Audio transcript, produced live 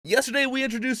Yesterday, we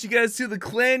introduced you guys to the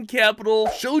clan capital,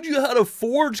 showed you how to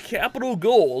forge capital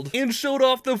gold, and showed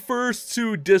off the first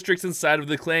two districts inside of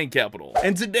the clan capital.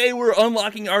 And today, we're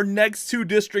unlocking our next two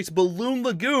districts, Balloon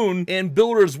Lagoon and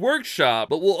Builder's Workshop,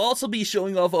 but we'll also be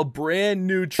showing off a brand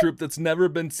new troop that's never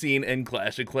been seen in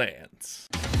Clash of Clans.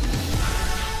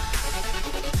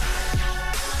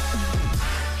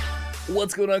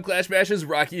 What's going on, Clash Bashers?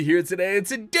 Rocky here today, and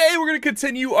today we're going to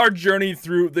continue our journey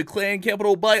through the clan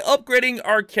capital by upgrading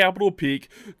our capital peak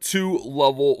to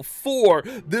level 4.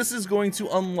 This is going to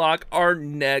unlock our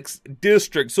next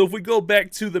district. So if we go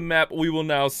back to the map, we will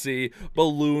now see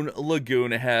Balloon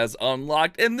Lagoon has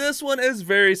unlocked, and this one is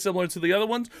very similar to the other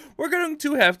ones. We're going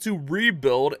to have to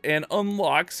rebuild and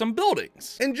unlock some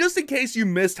buildings. And just in case you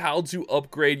missed how to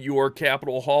upgrade your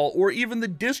capital hall or even the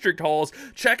district halls,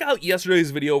 check out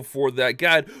yesterday's video for that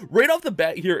guide. Right off the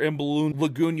bat here in Balloon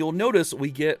Lagoon, you'll notice we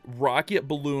get rocket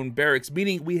balloon barracks,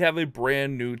 meaning we have a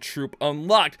brand new troop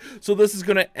unlocked. So this is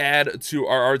going to add to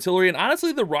our artillery, and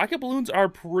honestly the rocket balloons are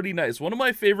pretty nice, one of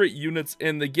my favorite units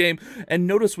in the game. And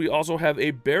notice we also have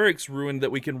a barracks ruin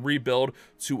that we can rebuild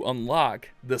to unlock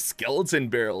the skeleton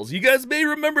barrels. You guys may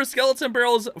remember skeleton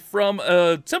barrels from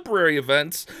temporary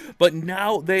events, but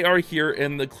now they are here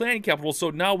in the clan capital,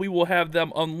 so now we will have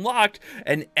them unlocked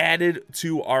and added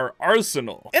to our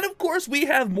arsenal. And of course we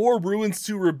have more ruins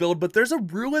to rebuild, but there's a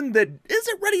ruin that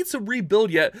isn't ready to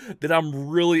rebuild yet that I'm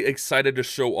really excited to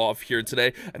show off here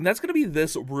today, and that's going to be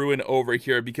this ruin over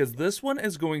here, because this one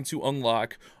is going to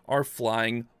unlock our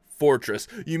flying fortress.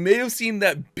 You may have seen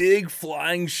that big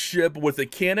flying ship with a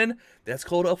cannon. That's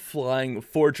called a flying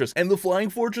fortress, and the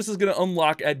flying fortress is going to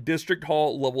unlock at District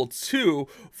Hall level 2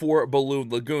 for Balloon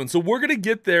Lagoon. So we're going to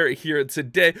get there here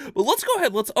today, but let's go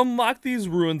ahead, let's unlock these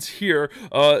ruins here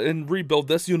and rebuild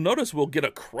this. You'll notice we'll get a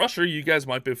crusher. You guys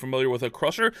might be familiar with a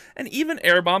crusher, and even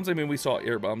air bombs. I mean, we saw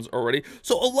air bombs already,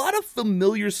 so a lot of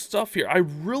familiar stuff here. I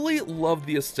really love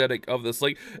the aesthetic of this.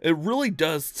 Like, it really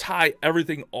does tie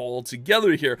everything all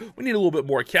together here. We need a little bit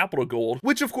more capital gold,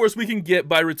 which of course we can get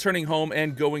by returning home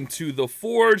and going to the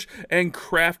forge and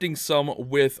crafting some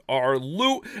with our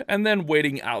loot and then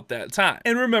waiting out that time.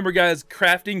 And remember guys,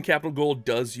 crafting capital gold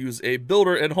does use a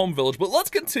builder and home village, but let's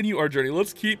continue our journey.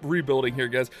 Let's keep rebuilding here,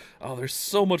 guys. Oh, there's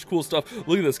so much cool stuff.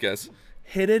 Look at this, guys.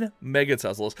 Hidden mega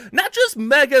Teslas, not just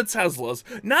mega Teslas,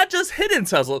 not just hidden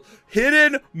Teslas,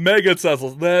 hidden mega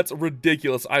Teslas. That's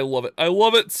ridiculous. I love it. I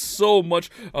love it so much.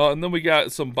 And then we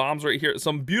got some bombs right here,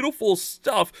 some beautiful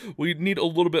stuff. We need a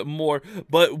little bit more,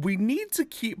 but we need to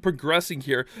keep progressing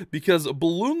here because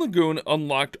Balloon Lagoon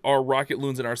unlocked our rocket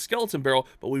loons and our skeleton barrel,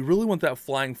 but we really want that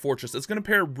flying fortress. It's going to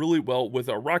pair really well with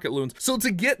our rocket loons. So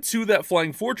to get to that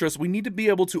flying fortress, we need to be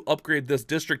able to upgrade this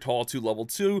district hall to level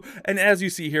 2. And as you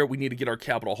see here, we need to get our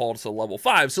capital hall to level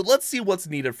 5. So let's see what's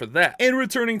needed for that. And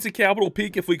returning to capital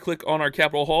peak, if we click on our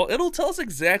capital hall, it'll tell us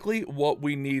exactly what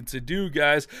we need to do,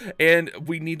 guys. And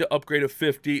we need to upgrade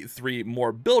 53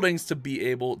 more buildings to be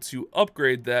able to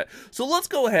upgrade that. So let's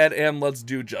go ahead and let's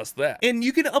do just that. And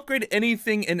you can upgrade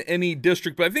anything in any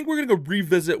district, but I think we're gonna go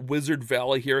revisit Wizard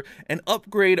Valley here and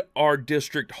upgrade our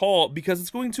district hall because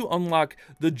it's going to unlock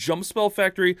the jump spell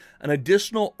factory, an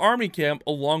additional army camp,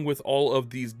 along with all of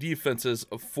these defenses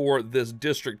for this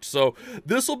district. So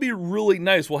this will be really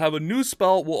nice. We'll have a new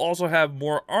spell. We'll also have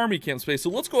more army camp space. So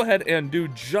let's go ahead and do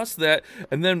just that.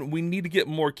 And then we need to get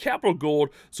more capital gold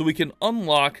so we can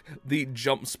unlock the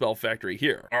jump spell factory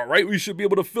here. All right, we should be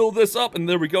able to fill this up. And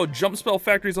there we go. Jump spell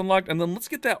factory is unlocked. And then let's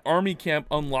get that army camp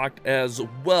unlocked as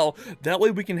well. That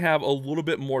way we can have a little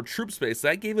bit more troop space.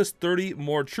 That gave us 30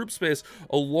 more troop space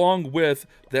along with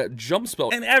that jump spell.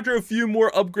 And after a few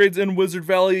more upgrades in Wizard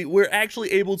Valley, we're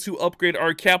actually able to upgrade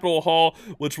our capital hall,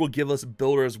 which will give us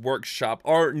Builder's Workshop,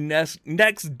 our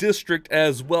next district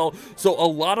as well. So a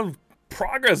lot of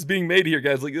progress being made here,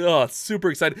 guys. Like, oh, super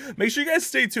excited. Make sure you guys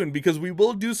stay tuned because we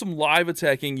will do some live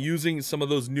attacking using some of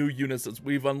those new units that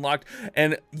we've unlocked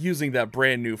and using that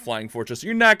brand new flying fortress.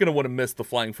 You're not going to want to miss the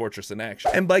flying fortress in action.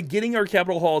 And by getting our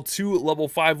capital hall to level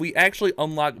 5, we actually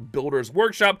unlock Builder's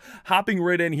Workshop. Hopping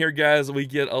right in here, guys, we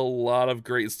get a lot of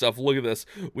great stuff. Look at this.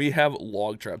 We have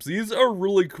log traps. These are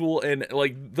really cool, and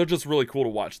like, they're just really cool to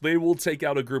watch. They will take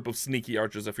out a group of sneaky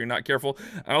archers if you're not careful.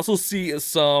 I also see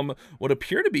some what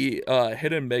appear to be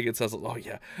hidden mega Teslas. Oh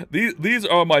yeah, these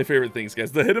are my favorite things,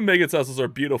 guys. The hidden mega Teslas are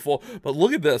beautiful, but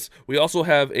look at this. We also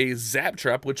have a zap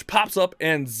trap which pops up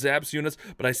and zaps units,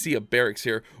 but I see a barracks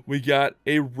here. We got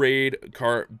a raid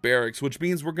cart barracks, which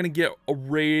means we're gonna get a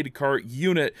raid cart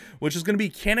unit, which is gonna be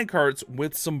cannon carts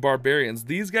with some barbarians.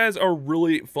 These guys are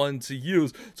really fun to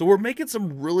use, so we're making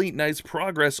some really nice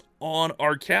progress on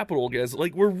our capital, guys.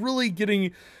 Like, we're really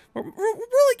getting we're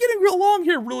really getting along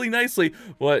here really nicely.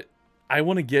 But I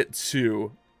want to get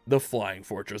to the Flying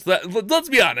Fortress. Let's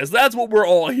be honest, that's what we're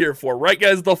all here for, right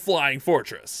guys? The Flying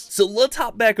Fortress. So let's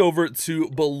hop back over to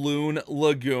Balloon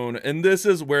Lagoon, and this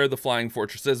is where the Flying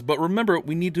Fortress is. But remember,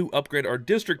 we need to upgrade our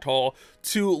District Hall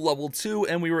to level 2,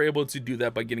 and we were able to do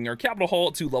that by getting our Capital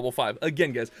Hall to level 5.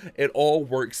 Again guys, it all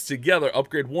works together.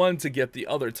 Upgrade one to get the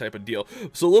other type of deal.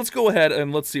 So let's go ahead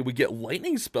and let's see, we get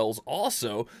lightning spells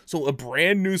also. So a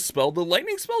brand new spell. The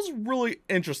lightning spell is really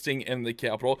interesting in the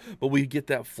capital, but we get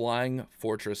that Flying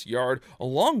Fortress yard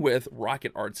along with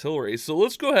rocket artillery. So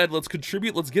let's go ahead, let's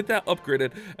contribute, let's get that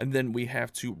upgraded, and then we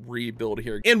have to rebuild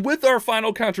here. And with our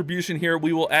final contribution here,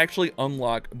 we will actually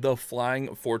unlock the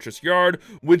Flying Fortress yard,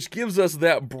 which gives us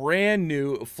that brand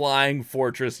new Flying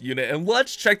Fortress unit. And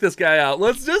let's check this guy out.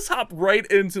 Let's just hop right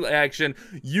into action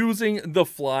using the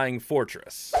Flying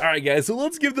Fortress. All right guys, so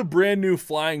let's give the brand new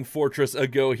Flying Fortress a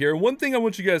go here. One thing I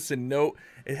want you guys to note,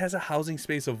 it has a housing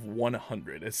space of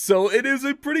 100. So it is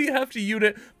a pretty hefty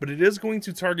unit, but it is going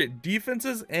to target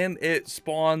defenses, and it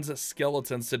spawns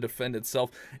skeletons to defend itself,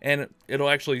 and it'll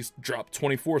actually drop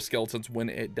 24 skeletons when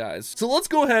it dies. So let's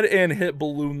go ahead and hit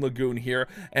Balloon Lagoon here,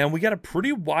 and we got a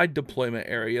pretty wide deployment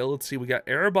area. Let's see, we got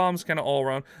air bombs kind of all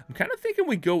around. I'm kind of thinking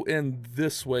we go in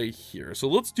this way here. So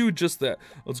let's do just that.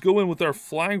 Let's go in with our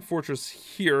Flying Fortress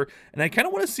here, and I kind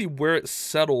of want to see where it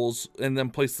settles and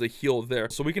then place the heal there.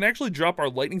 So we can actually drop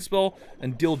our lightning spell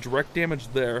and deal direct damage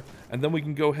there, and then we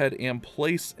can go ahead and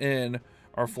place in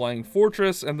our Flying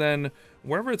Fortress, and then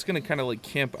wherever it's going to kind of like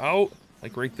camp out,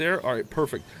 like right there. All right,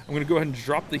 perfect. I'm going to go ahead and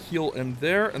drop the heal in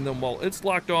there, and then while it's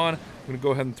locked on, I'm going to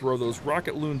go ahead and throw those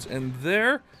rocket loons in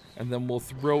there, and then we'll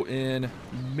throw in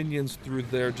minions through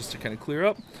there just to kind of clear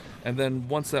up. And then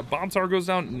once that bomb tower goes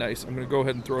down, nice, I'm going to go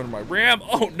ahead and throw in my ram.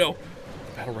 Oh no,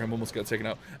 battle ram almost got taken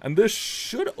out. And this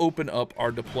should open up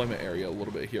our deployment area a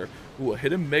little bit here. Ooh, a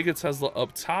hidden Mega Tesla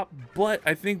up top, but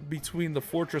I think between the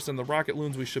fortress and the rocket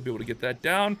loons, we should be able to get that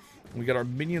down. We got our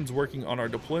minions working on our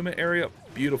deployment area.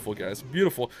 Beautiful, guys,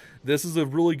 beautiful. This is a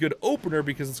really good opener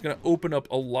because it's going to open up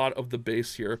a lot of the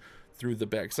base here through the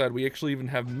backside. We actually even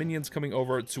have minions coming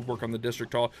over to work on the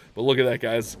district hall. But look at that,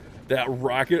 guys. That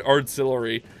rocket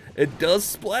artillery. It does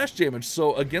splash damage,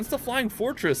 so against the Flying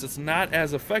Fortress, it's not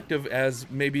as effective as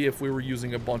maybe if we were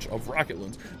using a bunch of rocket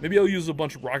loons. Maybe I'll use a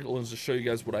bunch of rocket loons to show you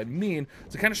guys what I mean,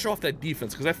 to kind of show off that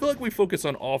defense, because I feel like we focus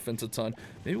on offense a ton.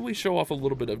 Maybe we show off a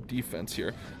little bit of defense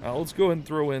here. Let's go ahead and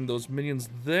throw in those minions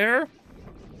there,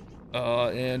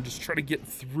 and just try to get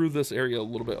through this area a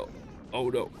little bit. Oh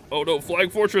no, Flying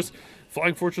Fortress!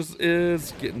 Flying Fortress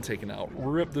is getting taken out.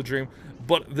 Rip the dream.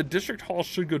 But the district hall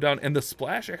should go down, and the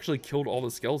splash actually killed all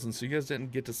the skeletons, so you guys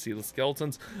didn't get to see the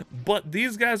skeletons. But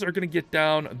these guys are going to get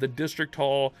down the district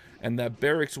hall and that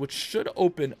barracks, which should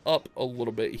open up a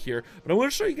little bit here. But I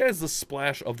want to show you guys the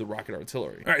splash of the rocket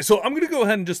artillery. All right, so I'm going to go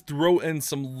ahead and just throw in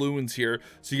some loons here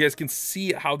so you guys can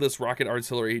see how this rocket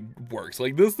artillery works.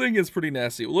 Like, this thing is pretty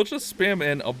nasty. Let's just spam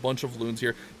in a bunch of loons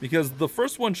here, because the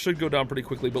first one should go down pretty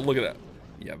quickly, but look at that.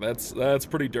 Yeah, that's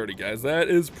pretty dirty, guys. That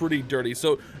is pretty dirty.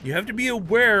 So you have to be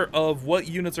aware of what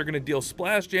units are going to deal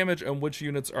splash damage and which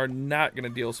units are not going to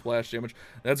deal splash damage.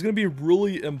 That's going to be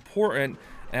really important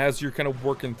as you're kind of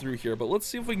working through here. But let's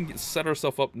see if we can set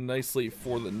ourselves up nicely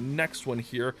for the next one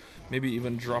here. Maybe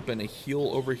even drop in a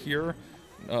heal over here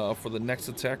for the next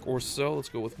attack or so. Let's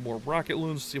go with more rocket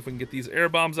loons, see if we can get these air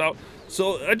bombs out.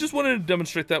 So I just wanted to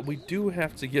demonstrate that we do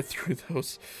have to get through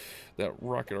that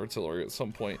rocket artillery at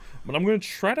some point. But I'm going to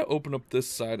try to open up this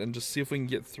side and just see if we can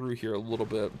get through here a little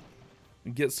bit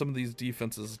and get some of these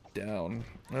defenses down.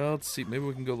 Let's see, maybe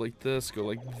we can go like this, go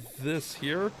like this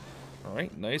here. All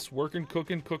right, nice, working,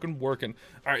 cooking, working.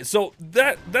 All right, so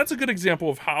that's a good example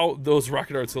of how those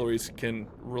rocket artilleries can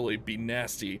really be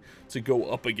nasty to go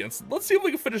up against. Let's see if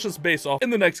we can finish this base off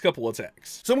in the next couple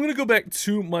attacks. So I'm going to go back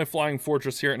to my Flying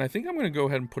Fortress here, and I think I'm going to go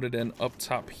ahead and put it in up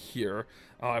top here.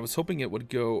 I was hoping it would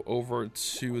go over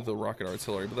to the rocket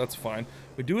artillery, but that's fine.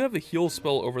 We do have the heal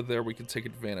spell over there we can take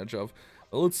advantage of.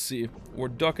 But let's see. We're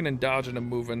ducking and dodging and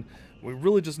moving. We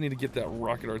really just need to get that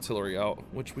rocket artillery out,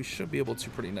 which we should be able to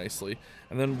pretty nicely.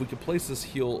 And then we can place this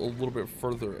heal a little bit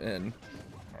further in.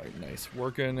 All right, nice.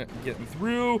 Working, getting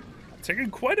through.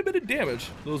 Taking quite a bit of damage.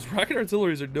 Those rocket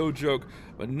artilleries are no joke,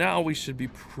 but now we should be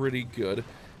pretty good.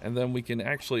 And then we can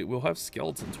actually, we'll have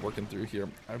skeletons working through here.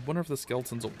 I wonder if the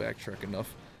skeletons will backtrack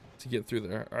enough to get through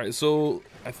there. All right, so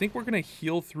I think we're going to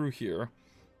heal through here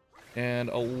and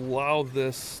allow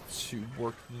this to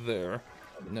work there.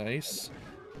 Nice.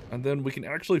 And then we can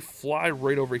actually fly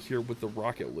right over here with the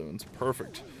rocket loons.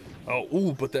 Perfect. Oh,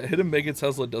 ooh, but that hidden Mega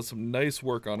Tesla does some nice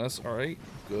work on us. All right,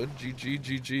 good.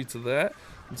 GG to that.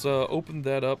 Let's open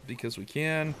that up because we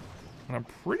can. And I'm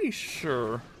pretty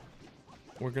sure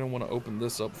we're going to want to open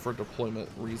this up for deployment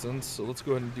reasons. So let's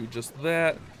go ahead and do just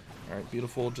that. All right,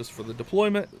 beautiful. Just for the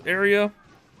deployment area.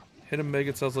 Hidden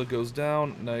Mega Tesla goes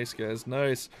down. Nice, guys.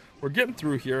 Nice. We're getting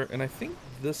through here, and I think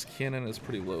this cannon is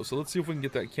pretty low. So let's see if we can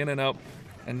get that cannon out.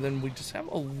 And then we just have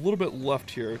a little bit left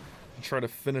here to try to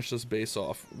finish this base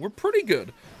off. We're pretty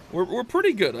good. We're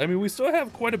pretty good. I mean, we still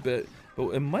have quite a bit,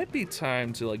 but it might be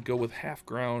time to like go with half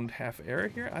ground, half air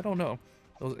here. I don't know.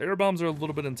 Those air bombs are a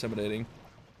little bit intimidating.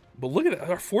 But look at that.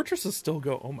 Our fortresses still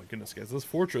go. Oh my goodness, guys. This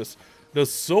fortress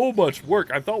does so much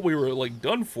work. I thought we were like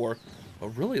done for.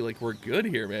 But really, like, we're good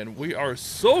here, man. We are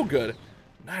so good.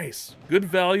 Nice. Good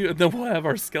value. And then we'll have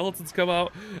our skeletons come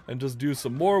out and just do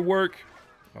some more work.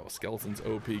 Oh, skeletons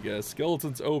OP, guys.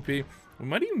 Skeletons OP. We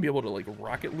might even be able to, like,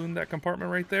 rocket loon that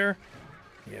compartment right there.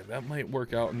 Yeah, that might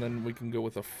work out. And then we can go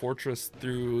with a fortress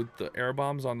through the air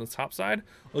bombs on the top side.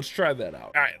 Let's try that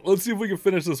out. All right, let's see if we can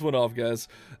finish this one off, guys.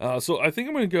 So I think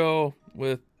I'm going to go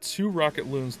with 2 rocket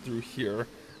loons through here.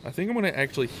 I think I'm going to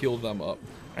actually heal them up.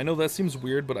 I know that seems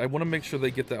weird, but I want to make sure they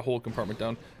get that whole compartment down.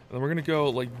 And then we're going to go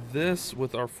like this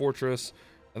with our fortress,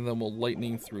 and then we'll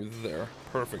lightning through there.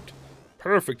 Perfect.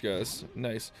 Perfect, guys.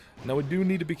 Nice. Now we do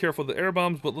need to be careful of the air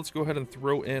bombs, but let's go ahead and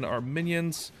throw in our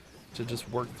minions to just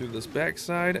work through this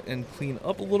backside and clean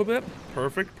up a little bit.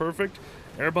 Perfect, perfect.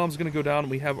 Air bomb's going to go down.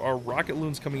 We have our rocket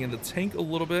loons coming in to tank a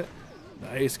little bit.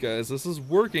 Nice, guys. This is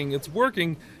working. It's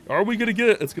working. Are we going to get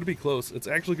it? It's going to be close. It's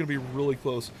actually going to be really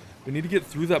close. We need to get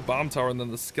through that bomb tower, and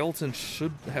then the skeleton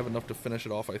should have enough to finish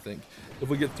it off, I think. If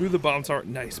we get through the bomb tower,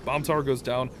 nice. Bomb tower goes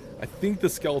down. I think the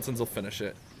skeletons will finish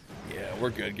it. Yeah,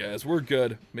 we're good, guys. We're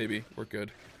good. Maybe. We're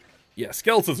good. Yeah,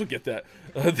 skeletons will get that.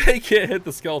 They can't hit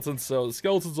the skeletons, so the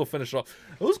skeletons will finish it off.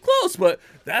 It was close, but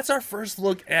that's our first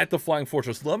look at the Flying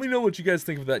Fortress. Let me know what you guys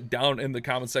think of that down in the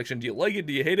comment section. Do you like it?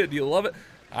 Do you hate it? Do you love it?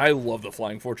 I love the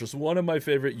Flying Fortress, one of my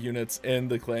favorite units in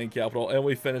the clan capital, and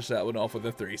we finished that one off with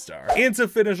a 3-star. And to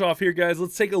finish off here, guys,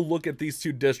 let's take a look at these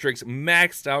 2 districts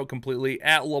maxed out completely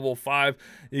at level 5.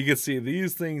 You can see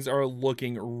these things are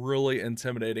looking really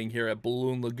intimidating here at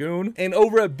Balloon Lagoon. And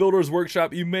over at Builder's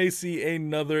Workshop, you may see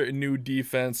another new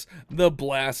defense, the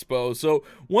Blast Bow. So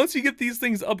once you get these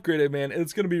things upgraded, man,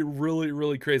 it's going to be really,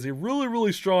 really crazy,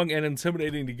 really strong and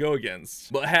intimidating to go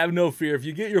against. But have no fear, if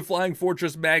you get your Flying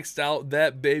Fortress maxed out,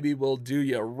 that baby will do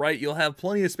you right. You'll have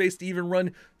plenty of space to even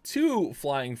run 2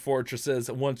 flying fortresses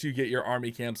once you get your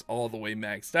army camps all the way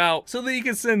maxed out, so that you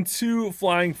can send 2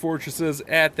 flying fortresses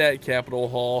at that capital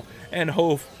hall and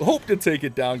hope to take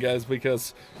it down, guys,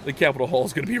 because the capital hall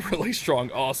is going to be really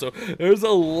strong. Also, there's a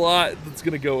lot that's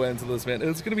going to go into this, man.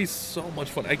 It's going to be so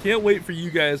much fun. I can't wait for you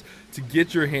guys to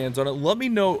get your hands on it. Let me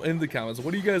know in the comments,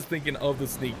 what are you guys thinking of the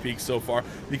sneak peek so far,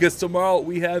 because tomorrow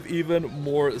we have even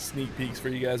more sneak peeks for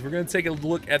you guys. We're going to take a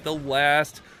look at the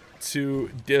last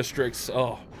 2 districts.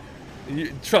 Oh,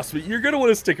 trust me, you're going to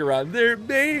want to stick around. There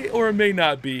may or may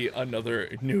not be another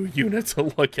new unit to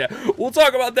look at. We'll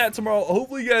talk about that tomorrow.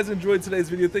 Hopefully you guys enjoyed today's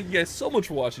video. Thank you guys so much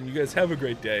for watching. You guys have a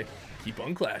great day. Keep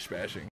on clash bashing.